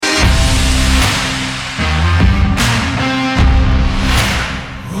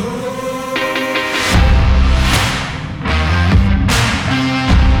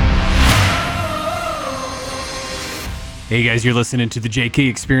Hey guys, you're listening to the JK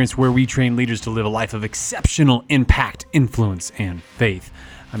Experience, where we train leaders to live a life of exceptional impact, influence, and faith.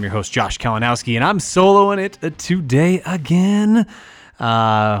 I'm your host, Josh Kalinowski, and I'm soloing it today again.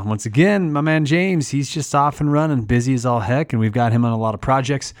 Once again, my man James, he's just off and running, busy as all heck, and we've got him on a lot of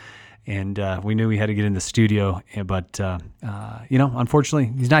projects. And we knew we had to get in the studio, but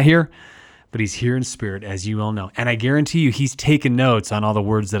unfortunately, he's not here. But he's here in spirit, as you all know. And I guarantee you he's taken notes on all the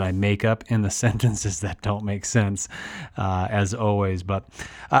words that I make up in the sentences that don't make sense, as always. But,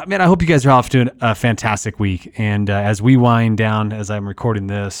 man, I hope you guys are off to a fantastic week. And as we wind down, as I'm recording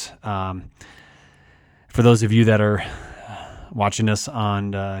this, for those of you that are watching us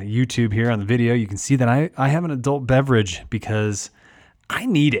on YouTube here on the video, you can see that I have an adult beverage because I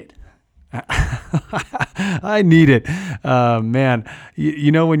need it. I need it. Man,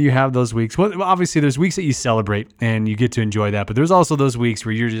 you know, when you have those weeks, well, obviously there's weeks that you celebrate and you get to enjoy that, but there's also those weeks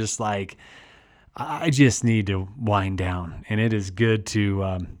where you're just like, I just need to wind down. And it is good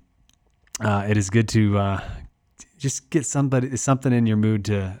to just get something in your mood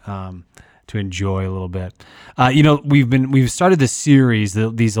to enjoy a little bit. We've started this series,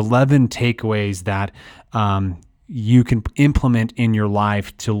 these 11 takeaways that, you can implement in your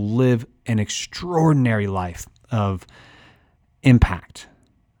life to live an extraordinary life of impact,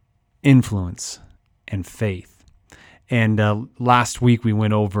 influence, and faith. And last week we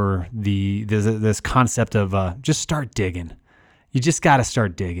went over this concept of just start digging. You just got to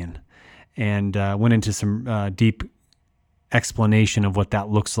start digging, and went into some deep explanation of what that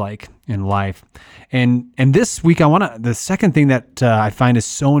looks like in life. And this week the second thing that I find is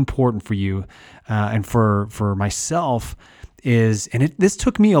so important for you and for myself is, this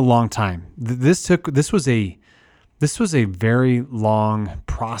took me a long time. This was a very long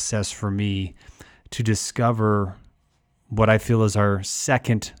process for me to discover what I feel is our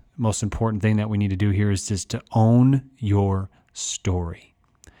second most important thing that we need to do here is just to own your story.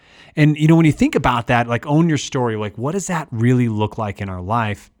 And, you know, when you think about that, like own your story, like what does that really look like in our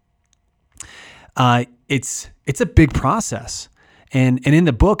life? It's a big process. And in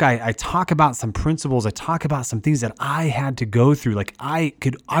the book, I talk about some principles. I talk about some things that I had to go through. Like I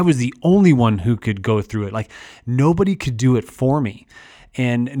was the only one who could go through it. Like nobody could do it for me.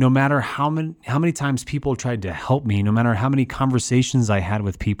 And no matter how many times people tried to help me, no matter how many conversations I had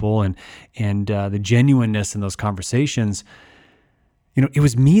with people and the genuineness in those conversations, you know, it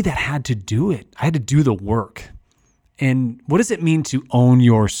was me that had to do it. I had to do the work. And what does it mean to own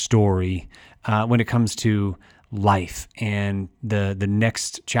your story when it comes to life and the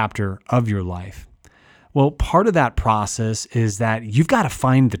next chapter of your life? Well, part of that process is that you've got to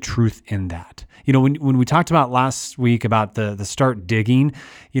find the truth in that. You know, when we talked about last week about the start digging,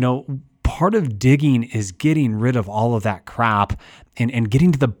 you know, part of digging is getting rid of all of that crap and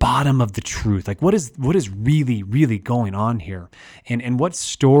getting to the bottom of the truth. Like what is really, really going on here? And what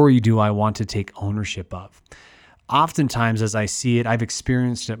story do I want to take ownership of? Oftentimes, as I see it, I've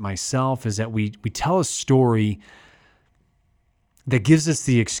experienced it myself, is that we tell a story that gives us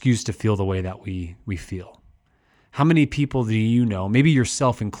the excuse to feel the way that we feel. How many people do you know, maybe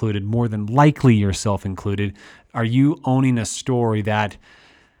yourself included, more than likely yourself included, are you owning a story that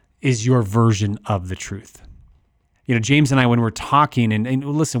is your version of the truth? You know, James and I, when we're talking, and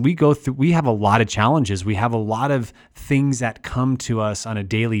listen, we have a lot of challenges. We have a lot of things that come to us on a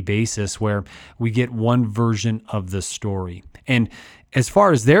daily basis where we get one version of the story. And as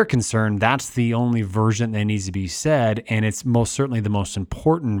far as they're concerned, that's the only version that needs to be said. And it's most certainly the most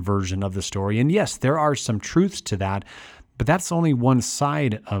important version of the story. And yes, there are some truths to that, but that's only one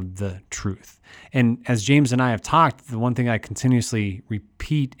side of the truth. And as James and I have talked, the one thing I continuously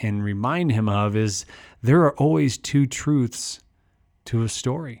repeat and remind him of is there are always two truths to a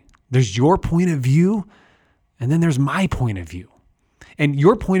story. There's your point of view, and then there's my point of view. And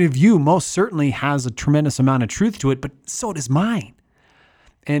your point of view most certainly has a tremendous amount of truth to it, but so does mine.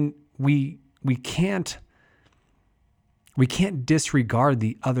 And we can't disregard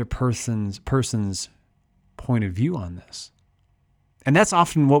the other person's point of view on this. And that's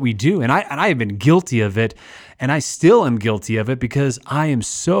often what we do. And I have been guilty of it, and I still am guilty of it because I am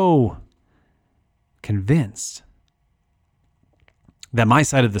so convinced that my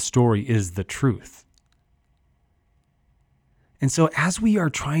side of the story is the truth. And so as we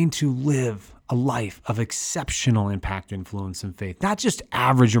are trying to live a life of exceptional impact, influence, and faith, not just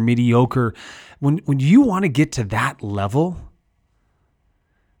average or mediocre, when you want to get to that level,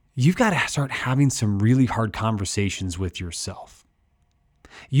 you've got to start having some really hard conversations with yourself.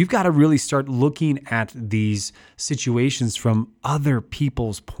 You've got to really start looking at these situations from other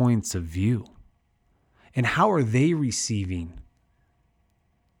people's points of view. And how are they receiving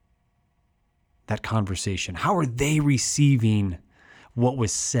that conversation? How are they receiving what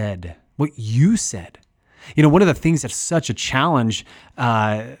was said, what you said? One of the things that's such a challenge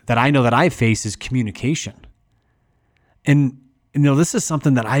that I know that I face is communication. And this is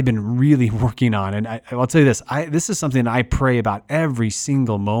something that I've been really working on. And I'll tell you this, this is something I pray about every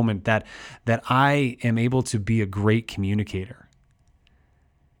single moment, that I am able to be a great communicator.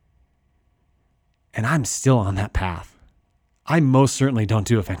 And I'm still on that path. I most certainly don't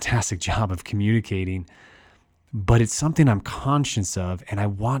do a fantastic job of communicating, but it's something I'm conscious of and I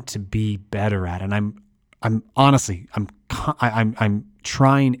want to be better at. And I'm honestly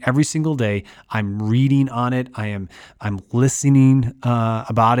trying every single day. I'm reading on it. I'm listening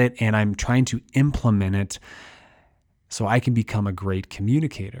about it, and I'm trying to implement it so I can become a great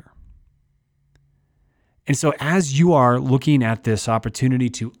communicator. And so as you are looking at this opportunity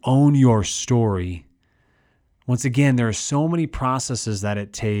to own your story, once again, there are so many processes that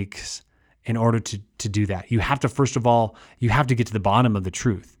it takes in order to do that. You have to, first of all, you have to get to the bottom of the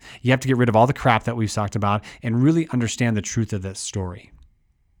truth. You have to get rid of all the crap that we've talked about and really understand the truth of this story.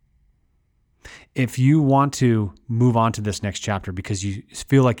 If you want to move on to this next chapter because you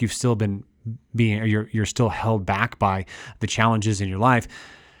feel like you've still been you're still held back by the challenges in your life,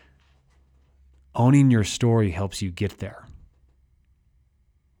 owning your story helps you get there.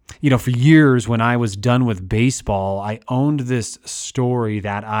 For years when I was done with baseball, I owned this story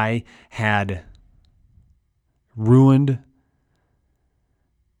that I had ruined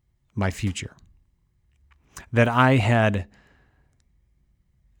my future, that I had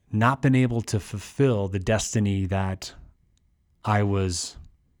not been able to fulfill the destiny that I was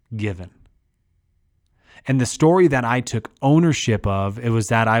given. And the story that I took ownership of, it was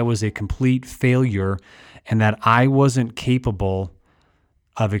that I was a complete failure and that I wasn't capable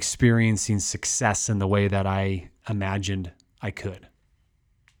of experiencing success in the way that I imagined I could.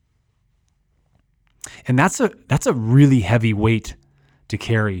 And that's a really heavy weight to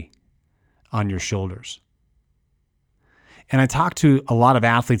carry on your shoulders. And I talk to a lot of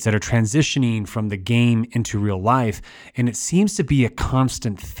athletes that are transitioning from the game into real life, and it seems to be a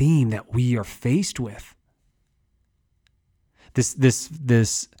constant theme that we are faced with.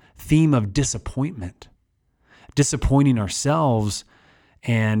 This theme of disappointment, disappointing ourselves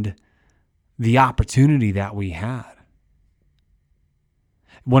and the opportunity that we had.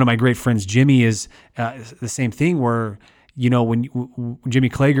 One of my great friends, Jimmy, is the same thing where, when Jimmy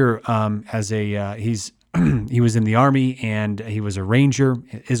Klager, he was in the Army and he was a Ranger,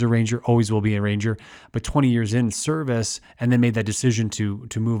 is a Ranger, always will be a Ranger, but 20 years in service and then made that decision to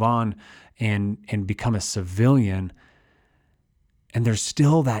move on and become a civilian. And there's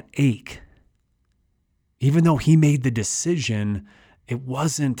still that ache. Even though he made the decision, it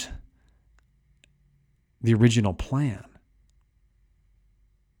wasn't the original plan.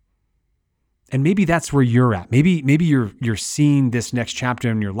 And maybe that's where you're at. Maybe you're seeing this next chapter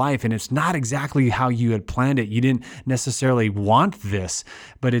in your life and it's not exactly how you had planned it. You didn't necessarily want this,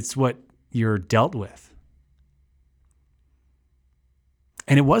 but it's what you're dealt with.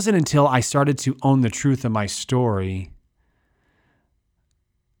 And it wasn't until I started to own the truth of my story,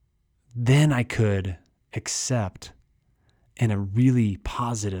 then I could accept in a really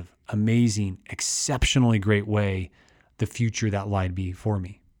positive, amazing, exceptionally great way the future that lied before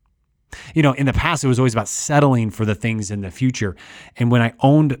me. In the past, it was always about settling for the things in the future. And when I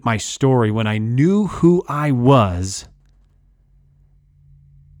owned my story, when I knew who I was,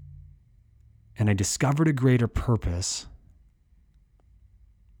 and I discovered a greater purpose,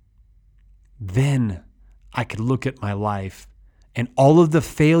 then I could look at my life and all of the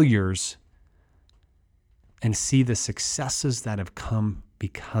failures and see the successes that have come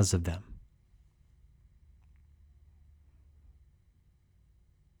because of them.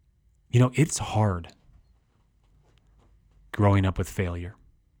 It's hard growing up with failure.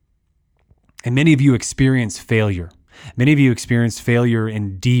 And many of you experience failure. Many of you experience failure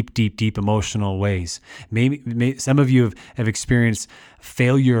in deep, deep, deep emotional ways. Maybe some of you have experienced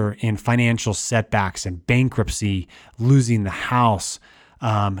failure in financial setbacks and bankruptcy, losing the house,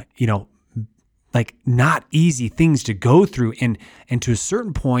 like not easy things to go through. And to a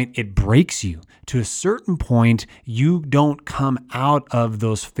certain point, it breaks you. To a certain point, you don't come out of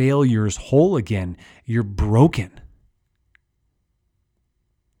those failures whole again. You're broken.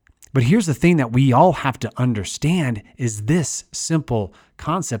 But here's the thing that we all have to understand is this simple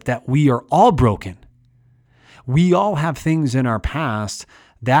concept that we are all broken. We all have things in our past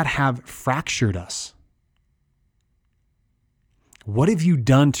that have fractured us. What have you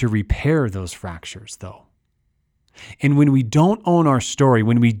done to repair those fractures, though? And when we don't own our story,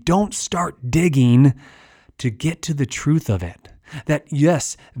 when we don't start digging to get to the truth of it, That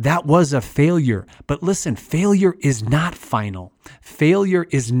yes, that was a failure. But listen, failure is not final. Failure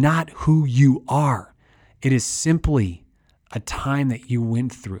is not who you are. It is simply a time that you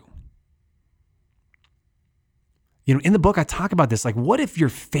went through. In the book, I talk about this. Like, what if your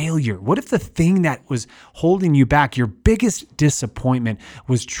failure, what if the thing that was holding you back, your biggest disappointment,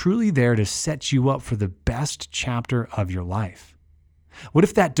 was truly there to set you up for the best chapter of your life? What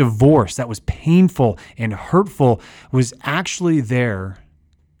if that divorce that was painful and hurtful was actually there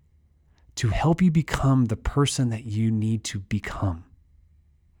to help you become the person that you need to become?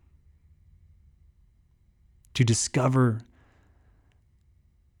 To discover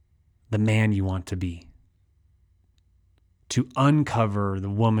the man you want to be. To uncover the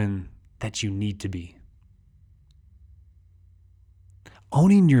woman that you need to be.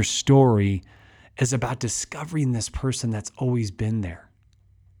 Owning your story is about discovering this person that's always been there.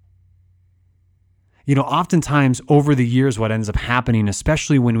 Oftentimes over the years, what ends up happening,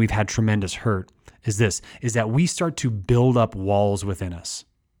 especially when we've had tremendous hurt, is that we start to build up walls within us.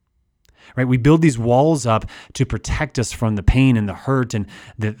 Right? We build these walls up to protect us from the pain and the hurt and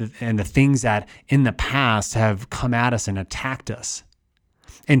the things that in the past have come at us and attacked us.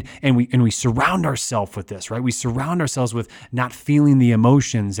 And we surround ourselves with this, right? We surround ourselves with not feeling the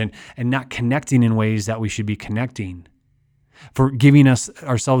emotions and not connecting in ways that we should be connecting. For giving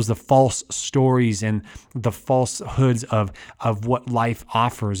ourselves the false stories and the falsehoods of what life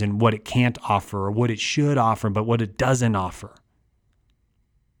offers and what it can't offer, or what it should offer, but what it doesn't offer.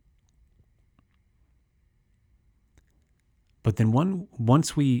 But then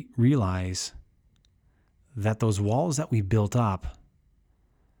once we realize that those walls that we built up,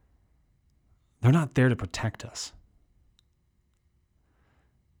 they're not there to protect us.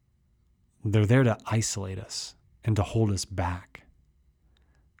 They're there to isolate us and to hold us back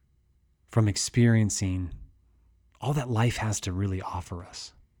from experiencing all that life has to really offer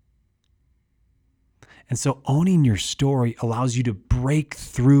us. And so owning your story allows you to break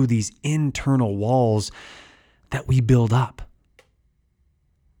through these internal walls that we build up.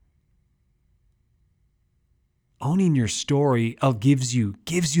 Owning your story gives you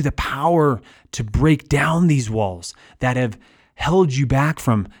the power to break down these walls that have held you back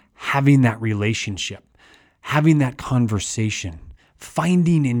from having that relationship, having that conversation,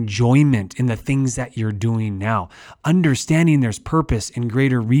 finding enjoyment in the things that you're doing now, understanding there's purpose and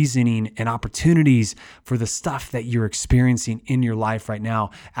greater reasoning and opportunities for the stuff that you're experiencing in your life right now,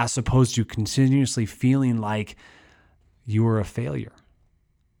 as opposed to continuously feeling like you were a failure.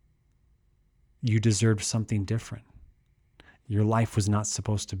 You deserved something different. Your life was not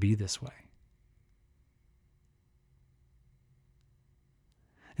supposed to be this way.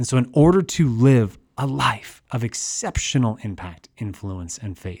 And so in order to live a life of exceptional impact, influence,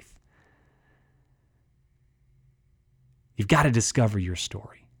 and faith, you've got to discover your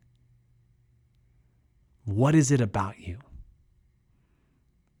story. What is it about you?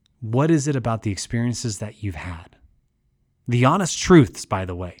 What is it about the experiences that you've had? The honest truths, by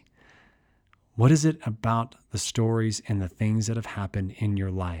the way. What is it about the stories and the things that have happened in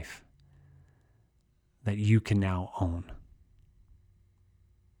your life that you can now own?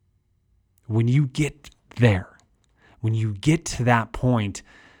 When you get there, when you get to that point,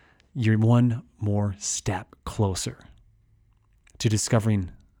 you're one more step closer to discovering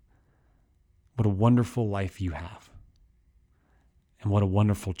what a wonderful life you have and what a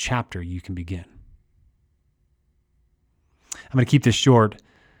wonderful chapter you can begin. I'm going to keep this short,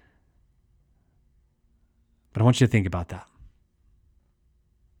 but I want you to think about that.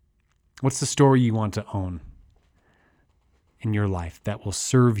 What's the story you want to own in your life that will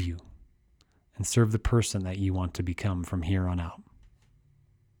serve you and serve the person that you want to become from here on out?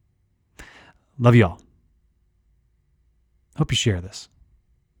 Love you all. Hope you share this,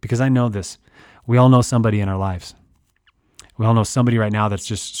 because I know this. We all know somebody in our lives. We all know somebody right now that's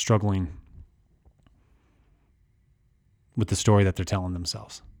just struggling with the story that they're telling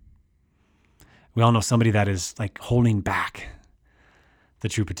themselves. We all know somebody that is like holding back the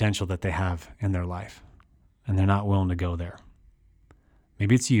true potential that they have in their life, and they're not willing to go there.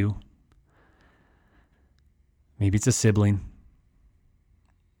 Maybe it's you. Maybe it's a sibling.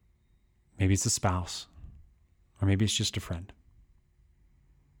 Maybe it's a spouse. Or maybe it's just a friend.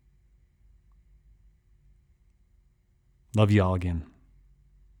 Love you all again.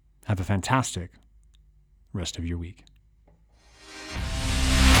 Have a fantastic rest of your week.